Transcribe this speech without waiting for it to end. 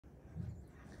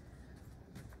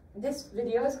This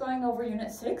video is going over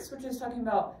Unit 6, which is talking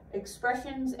about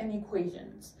expressions and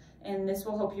equations. And this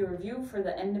will help you review for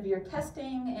the end of your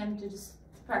testing and to just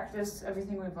practice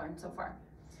everything we've learned so far.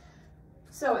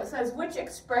 So it says, which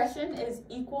expression is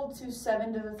equal to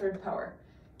 7 to the third power?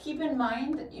 Keep in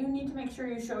mind, you need to make sure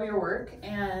you show your work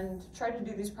and try to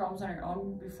do these problems on your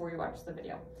own before you watch the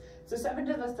video. So 7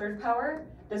 to the third power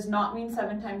does not mean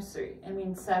 7 times 3. It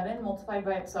means 7 multiplied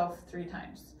by itself 3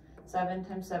 times. 7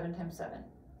 times 7 times 7.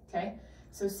 Okay?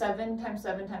 So 7 times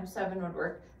 7 times 7 would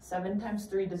work. 7 times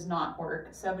 3 does not work.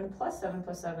 7 plus 7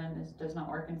 does not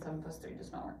work, and 7 plus 3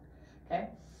 does not work. Okay?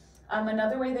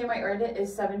 Another way they might write it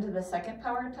is 7 to the second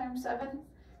power times 7,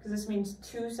 because this means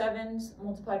 2 7s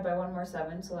multiplied by 1 more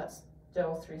 7, so that's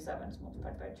still 3 7s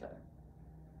multiplied by each other.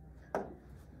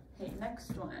 Okay,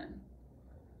 next one.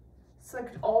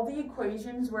 Select all the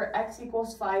equations where x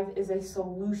equals 5 is a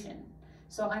solution.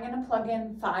 So I'm going to plug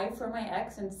in 5 for my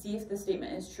x and see if the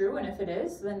statement is true, and if it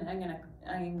is, then I'm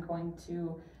going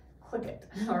to click it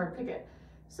or pick it.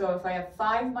 So if I have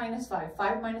 5 minus 5,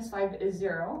 5 minus 5 is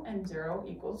 0, and 0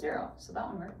 equals 0. So that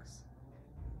one works.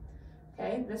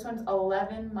 Okay, this one's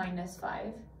 11 minus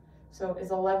 5. So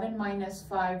is 11 minus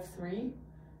 5 3?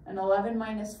 And 11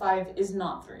 minus 5 is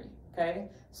not 3. Okay,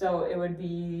 so it would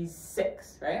be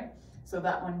 6, right? So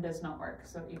that one does not work.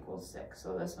 So equals 6.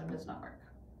 So this one does not work.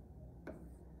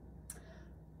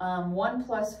 1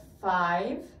 plus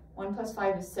 5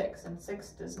 is 6, and 6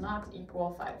 does not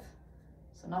equal 5.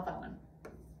 So not that one.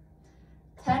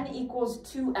 10 equals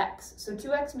 2x. So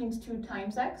 2x means 2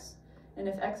 times x. And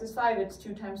if x is 5, it's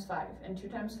 2 times 5. And 2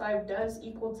 times 5 does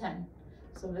equal 10.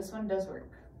 So this one does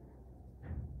work.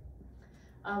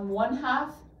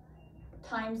 1/2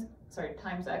 times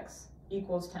x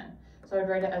equals 10. So I'd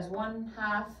write it as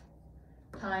 1/2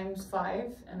 times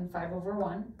 5, and 5 over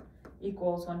 1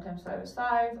 equals 1 times 5 is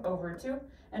 5 over 2.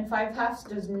 And 5/2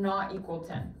 does not equal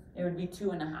 10. It would be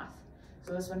 2 1/2.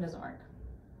 So this one doesn't work.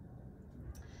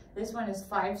 This one is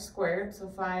 5 squared, so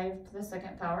 5 to the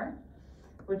second power,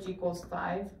 which equals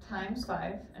 5 times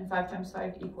 5, and 5 times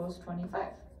 5 equals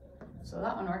 25. So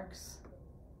that one works.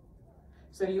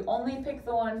 So you only pick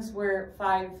the ones where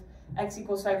x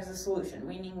equals 5 is a solution,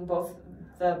 meaning both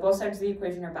sides of the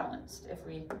equation are balanced if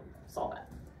we solve it.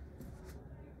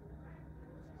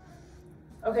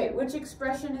 Okay, which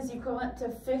expression is equivalent to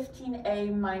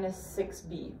 15a minus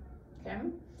 6b? Okay,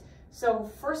 so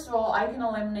first of all, I can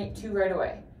eliminate 2 right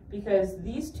away, because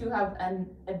these two have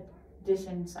an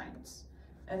addition signs,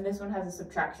 and this one has a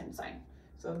subtraction sign.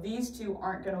 So these two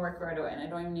aren't going to work right away, and I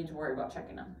don't even need to worry about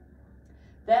checking them.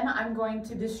 Then I'm going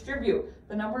to distribute.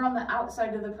 The number on the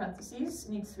outside of the parentheses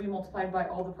needs to be multiplied by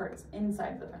all the parts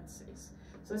inside the parentheses.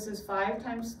 So this is 5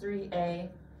 times 3a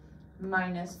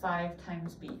minus 5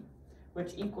 times b,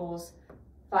 which equals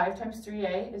 5 times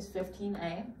 3a is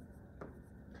 15a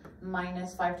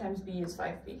minus 5 times b is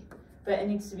 5b, but it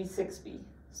needs to be 6b.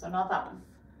 So not that one.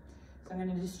 So I'm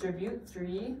going to distribute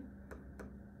 3.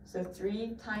 So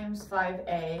 3 times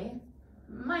 5a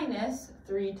minus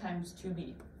 3 times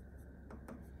 2b,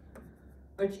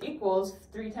 which equals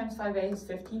 3 times 5a is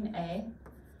 15a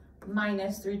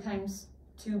minus 3 times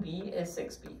 2b is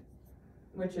 6b,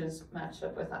 which is matched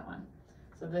up with that one.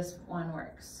 So this one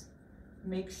works.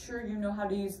 Make sure you know how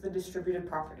to use the distributive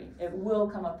property. It will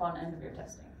come up on end of your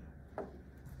testing.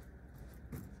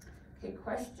 Okay,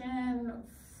 question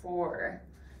 4.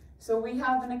 So we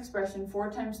have an expression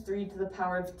 4 times 3 to the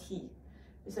power of t.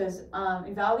 It says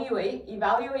evaluate.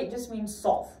 Evaluate just means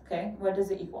solve, okay? What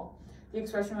does it equal? The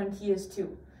expression when t is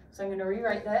 2. So I'm going to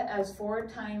rewrite that as 4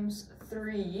 times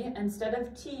 3. Instead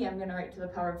of t, I'm going to write to the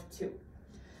power of 2.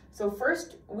 So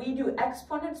first, we do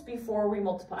exponents before we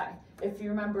multiply. If you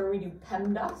remember, we do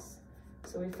PEMDAS.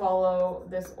 So we follow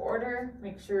this order.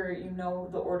 Make sure you know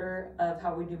the order of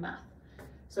how we do math.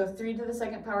 So 3 to the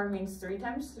second power means 3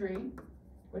 times 3,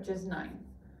 which is 9.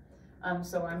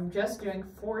 So I'm just doing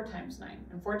 4 times 9.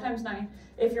 And 4 times 9,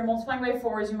 if you're multiplying by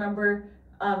 4s, remember,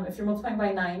 if you're multiplying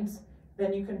by 9s,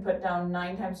 then you can put down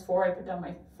 9 times 4. I put down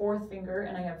my 4th finger,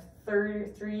 and I have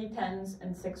 3 10s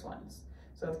and 6 1s.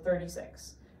 So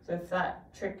 36. So if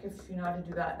that trick, if you know how to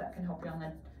do that, that can help you on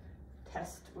the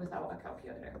test without a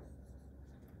calculator.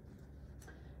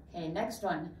 Okay, next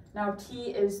one. Now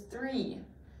t is 3.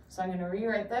 So I'm going to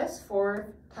rewrite this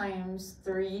 4 times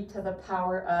 3 to the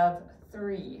power of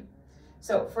 3.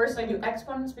 So first I do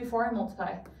exponents before I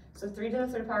multiply. So 3 to the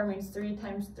third power means 3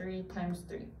 times 3 times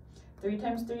 3. 3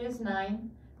 times 3 is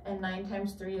 9, and 9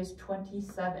 times 3 is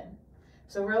 27.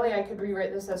 So really I could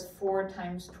rewrite this as 4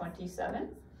 times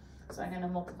 27. So I'm going to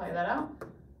multiply that out.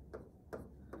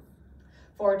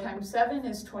 4 times 7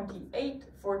 is 28.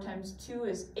 4 times 2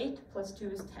 is 8, plus 2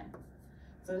 is 10.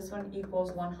 So this one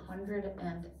equals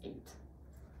 108.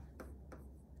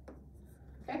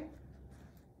 Okay?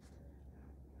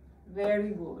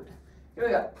 Very good. Here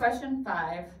we go. Question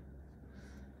 5.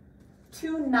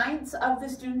 2/9 of the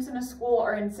students in a school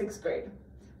are in 6th grade.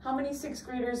 How many 6th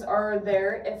graders are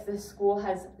there if the school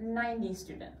has 90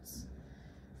 students?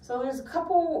 So there's a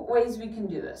couple ways we can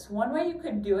do this. One way you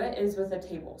could do it is with a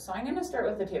table. So I'm going to start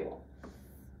with the table.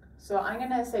 So I'm going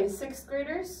to say 6th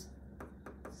graders,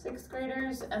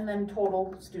 and then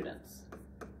total students.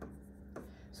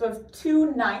 So if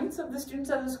 2/9 of the students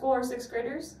at the school are 6th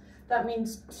graders, that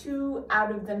means 2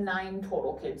 out of the 9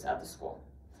 total kids at the school.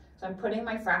 So I'm putting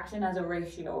my fraction as a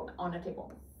ratio on a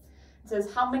table. It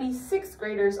says how many 6th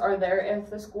graders are there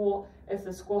if the school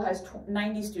has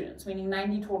 90 students, meaning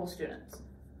 90 total students.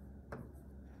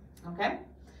 Okay,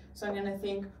 so I'm going to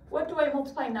think, what do I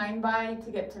multiply 9 by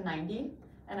to get to 90?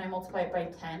 And I multiply it by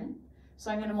 10.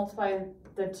 So I'm going to multiply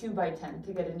the 2 by 10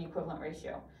 to get an equivalent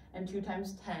ratio. And 2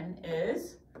 times 10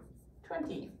 is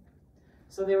 20.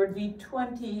 So there would be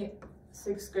 20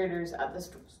 6th graders at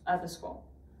the school.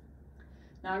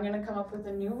 Now I'm going to come up with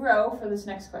a new row for this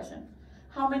next question.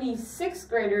 How many 6th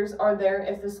graders are there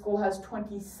if the school has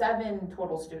 27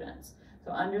 total students?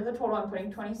 So under the total, I'm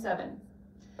putting 27.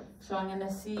 So I'm going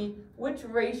to see which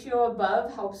ratio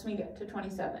above helps me get to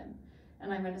 27.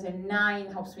 And I'm going to say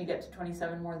 9 helps me get to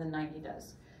 27 more than 90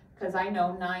 does. Because I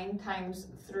know 9 times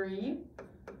 3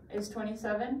 is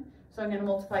 27. So I'm going to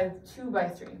multiply 2 by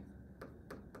 3.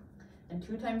 And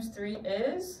 2 times 3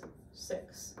 is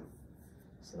 6.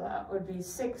 So that would be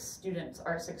 6 students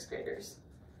are 6th graders.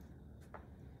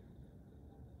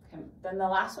 Okay. Then the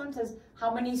last one says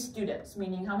how many students,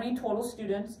 meaning how many total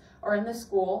students are in the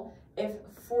school if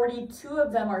 42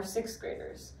 of them are 6th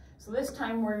graders. So this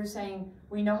time we're saying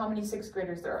we know how many 6th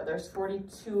graders there are. There's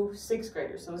 42 6th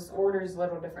graders. So this order is a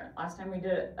little different. Last time we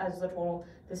did it as the total.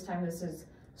 This time this is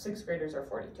 6th graders are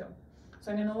 42.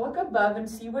 So I'm going to look above and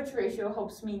see which ratio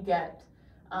helps me get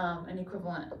an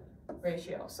equivalent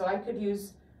ratio. So I could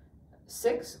use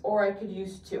 6 or I could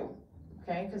use 2.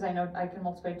 Okay, because I know I can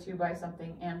multiply 2 by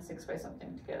something and 6 by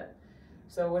something to get it.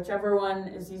 So whichever one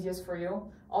is easiest for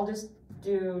you. I'll just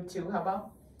do 2, how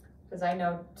about? Because I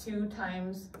know 2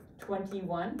 times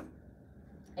 21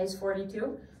 is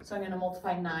 42. So I'm going to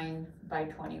multiply 9 by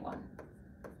 21.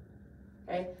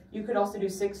 Okay, you could also do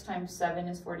 6 times 7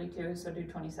 is 42. So do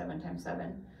 27 times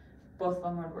 7. Both of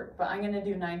them would work. But I'm going to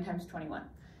do 9 times 21.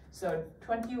 So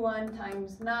 21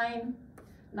 times 9.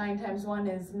 9 times 1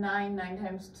 is 9, 9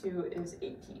 times 2 is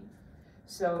 18.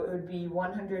 So it would be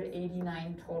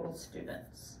 189 total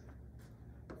students.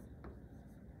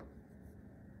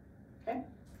 Okay,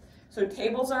 so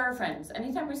tables are our friends.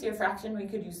 Anytime we see a fraction, we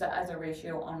could use that as a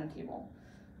ratio on a table.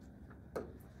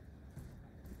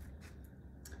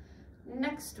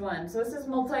 Next one, so this is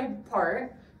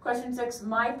multi-part. Question 6,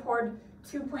 Mai poured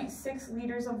 2.6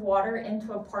 liters of water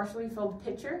into a partially filled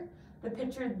pitcher. The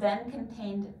pitcher then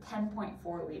contained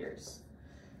 10.4 liters.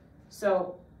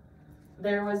 So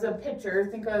there was a pitcher,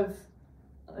 think of,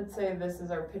 let's say this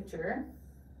is our pitcher,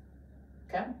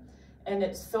 okay? And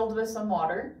it's filled with some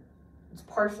water. It's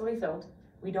partially filled.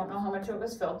 We don't know how much it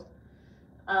was filled.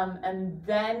 And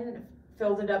then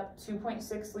filled it up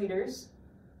 2.6 liters.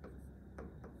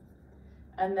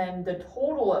 And then the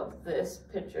total of this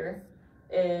pitcher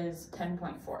is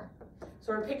 10.4.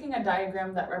 So we're picking a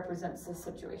diagram that represents this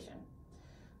situation.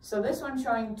 So this one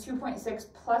showing 2.6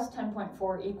 plus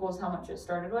 10.4 equals how much it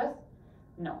started with?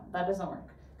 No, that doesn't work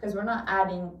because we're not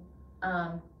adding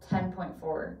 10.4.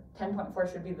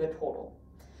 10.4 should be the total.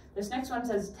 This next one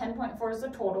says 10.4 is the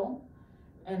total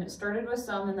and it started with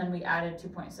some and then we added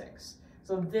 2.6.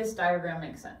 So this diagram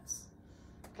makes sense.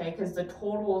 Okay, because the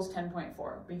total is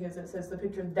 10.4 because it says the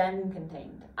pitcher then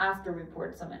contained after we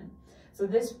poured some in. So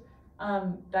this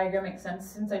diagram makes sense.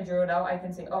 Since I drew it out, I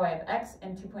can say, oh, I have x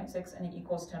and 2.6 and it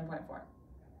equals 10.4.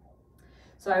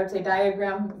 So I would say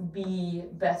diagram B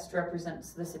best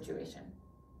represents the situation.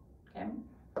 Okay.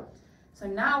 So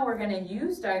now we're going to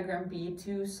use diagram B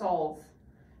to solve.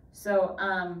 So,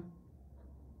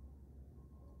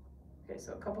 okay,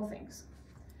 so a couple things.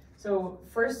 So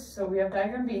first, so we have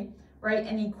diagram B, write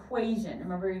an equation.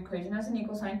 Remember, equation has an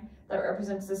equal sign that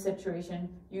represents the situation.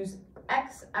 Use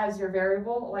x as your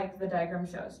variable like the diagram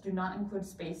shows. Do not include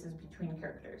spaces between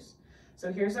characters.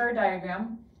 So here's our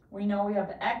diagram. We know we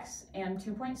have x and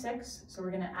 2.6, so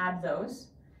we're going to add those.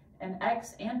 And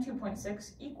x and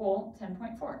 2.6 equal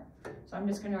 10.4. So I'm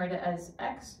just going to write it as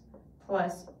x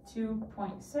plus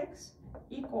 2.6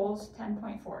 equals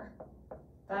 10.4.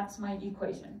 That's my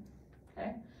equation.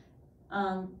 Okay.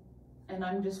 and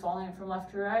I'm just following it from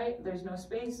left to right. There's no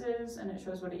spaces, and it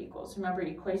shows what it equals. Remember,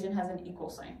 equation has an equal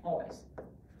sign, always.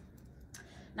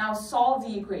 Now solve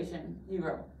the equation you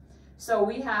wrote. So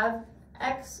we have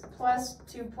x plus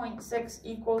 2.6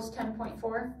 equals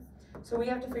 10.4. So we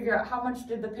have to figure out how much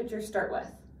did the picture start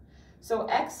with. So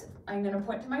x, I'm going to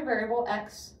point to my variable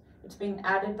x. It's being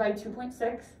added by 2.6. So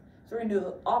we're going to do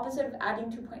the opposite of adding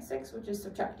 2.6, which is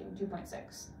subtracting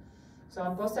 2.6. So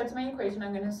on both sides of my equation,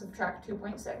 I'm going to subtract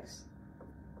 2.6.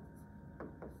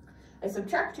 I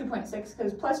subtract 2.6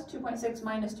 because plus 2.6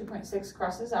 minus 2.6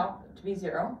 crosses out to be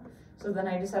 0. So then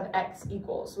I just have x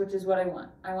equals, which is what I want.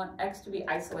 I want x to be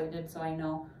isolated so I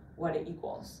know what it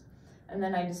equals. And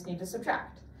then I just need to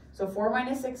subtract. So 4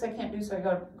 minus 6 I can't do, so I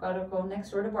gotta go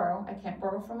next door to borrow. I can't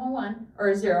borrow from a 1, or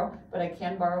a 0, but I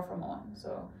can borrow from a 1.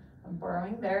 So I'm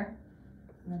borrowing there.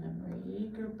 And then I'm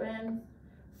regrouping.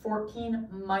 14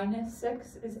 minus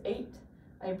 6 is 8.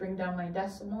 I bring down my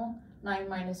decimal. 9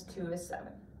 minus 2 is 7.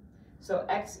 So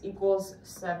x equals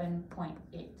 7.8.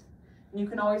 And you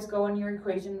can always go in your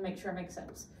equation and make sure it makes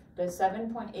sense. Does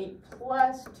 7.8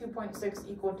 plus 2.6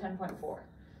 equal 10.4?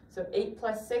 So 8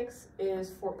 plus 6 is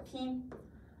 14.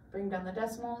 Bring down the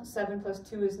decimal. 7 plus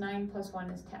 2 is 9, plus 1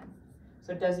 is 10.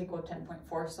 So it does equal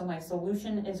 10.4. So my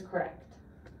solution is correct.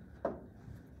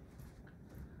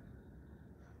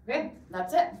 Okay,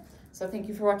 that's it. So thank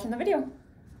you for watching the video.